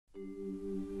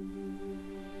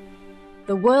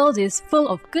The world is full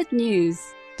of good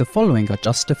news. The following are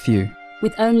just a few.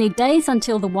 With only days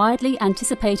until the widely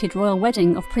anticipated royal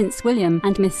wedding of Prince William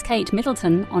and Miss Kate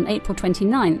Middleton on April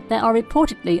 29th, there are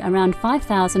reportedly around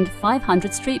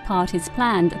 5,500 street parties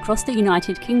planned across the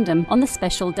United Kingdom on the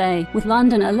special day, with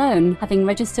London alone having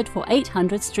registered for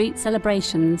 800 street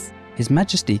celebrations. His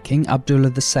Majesty King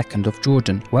Abdullah II of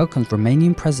Jordan welcomed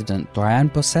Romanian President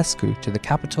Traian Băsescu to the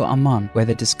capital Amman, where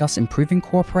they discuss improving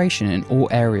cooperation in all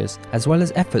areas, as well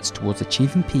as efforts towards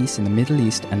achieving peace in the Middle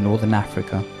East and Northern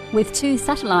Africa. With 2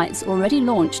 satellites already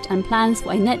launched and plans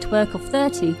for a network of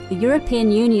 30, the European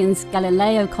Union's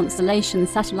Galileo Constellation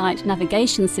satellite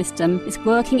navigation system is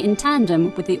working in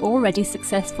tandem with the already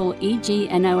successful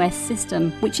EGNOS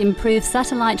system, which improves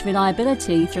satellite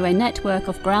reliability through a network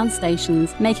of ground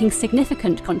stations, making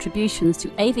significant contributions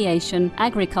to aviation,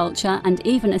 agriculture, and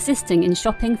even assisting in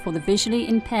shopping for the visually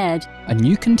impaired. A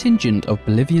new contingent of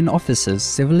Bolivian officers,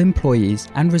 civil employees,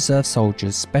 and reserve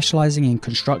soldiers specializing in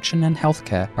construction and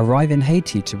healthcare arrive in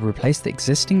Haiti to replace the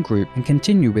existing group and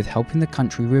continue with helping the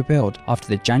country rebuild after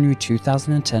the January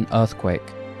 2010 earthquake.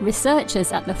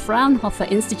 Researchers at the Fraunhofer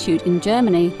Institute in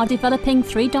Germany are developing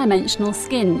 3-dimensional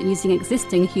skin using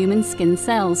existing human skin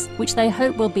cells, which they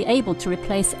hope will be able to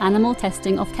replace animal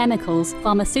testing of chemicals,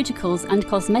 pharmaceuticals and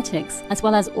cosmetics, as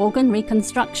well as organ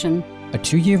reconstruction. A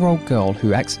 2-year-old girl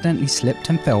who accidentally slipped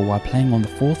and fell while playing on the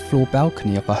 4th floor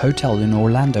balcony of a hotel in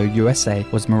Orlando, USA,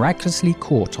 was miraculously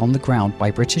caught on the ground by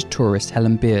British tourist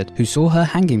Helen Beard, who saw her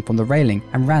hanging from the railing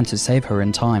and ran to save her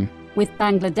in time. With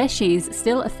Bangladeshis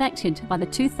still affected by the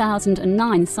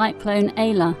 2009 cyclone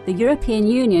Ayla, the European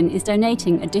Union is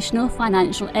donating additional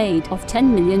financial aid of €10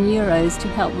 million to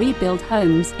help rebuild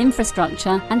homes,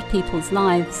 infrastructure and people's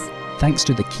lives. Thanks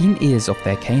to the keen ears of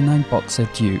their canine boxer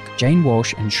Duke, Jane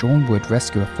Walsh and Sean Wood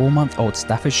rescue a 4-month-old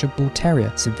Staffordshire Bull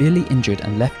Terrier severely injured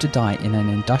and left to die in an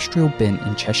industrial bin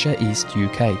in Cheshire East,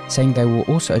 UK, saying they will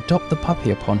also adopt the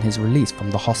puppy upon his release from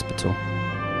the hospital.